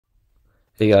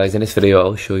Hey guys, in this video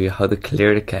I'll show you how to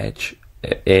clear the cache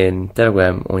in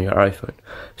Telegram on your iPhone.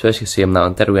 So as you see, I'm now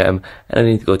on Telegram and I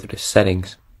need to go to the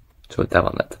settings. So tap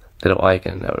on that little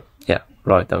icon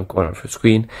right down corner of your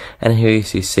screen, and here you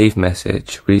see save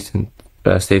message, recent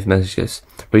saved messages,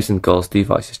 recent calls,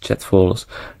 devices, chat folders,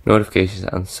 notifications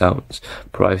and sounds,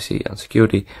 privacy and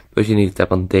security. But you need to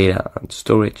tap on data and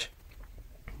storage,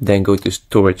 then go to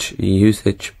storage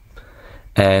usage.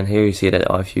 And here you see that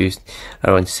I've used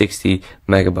around 60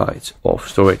 megabytes of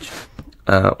storage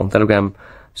on Telegram.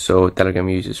 So Telegram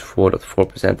uses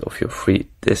 4.4% of your free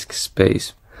disk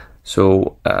space.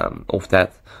 So of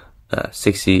that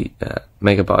 60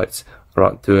 megabytes,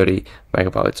 around 30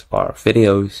 megabytes are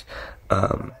videos.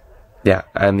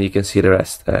 And you can see the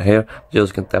rest here. You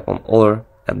also can tap on other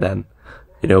and then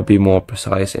be more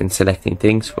precise in selecting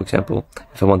things. For example,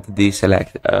 if I want to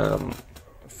deselect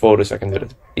photos, I can do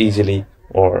that easily,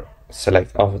 or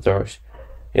select avatars,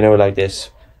 like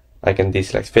this. I can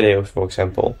deselect videos, for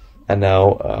example, and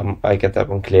now I can tap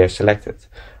on clear selected.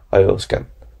 I also can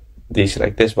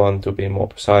deselect this one to be more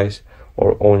precise,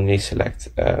 or only select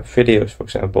videos, for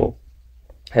example,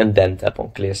 and then tap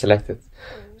on clear selected.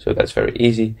 So that's very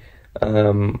easy.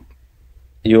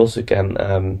 You also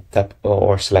can tap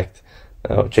or select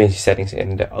change the settings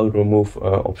in the auto remove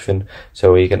option,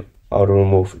 so you can auto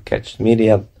remove cached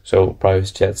media, so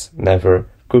private chats never,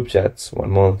 group chats 1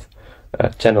 month,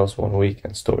 channels 1 week,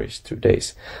 and stories 2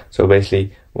 days. So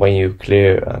basically, when you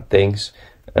clear things,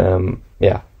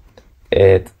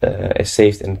 it is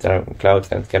saved in the Telegram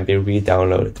cloud and can be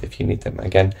re-downloaded if you need them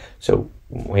again. So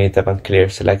when you tap on clear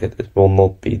selected, it will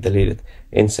not be deleted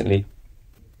instantly.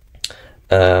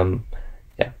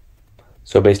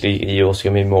 So basically, you also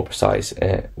can be more precise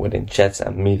within chats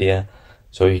and media.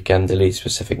 So you can delete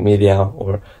specific media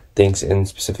or things in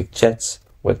specific chats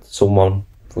with someone,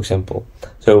 for example.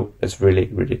 So it's really,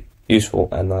 really useful,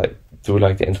 and I do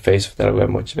like the interface of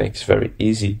Telegram, which makes it very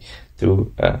easy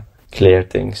to clear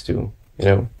things, to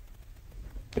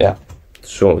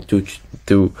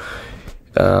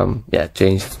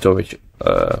change the storage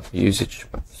usage,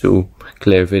 to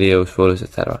clear videos, photos,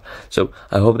 etc. So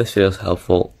I hope this video is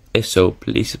helpful. If so,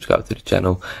 please subscribe to the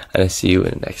channel, and I see you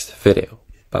in the next video.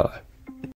 Bye bye.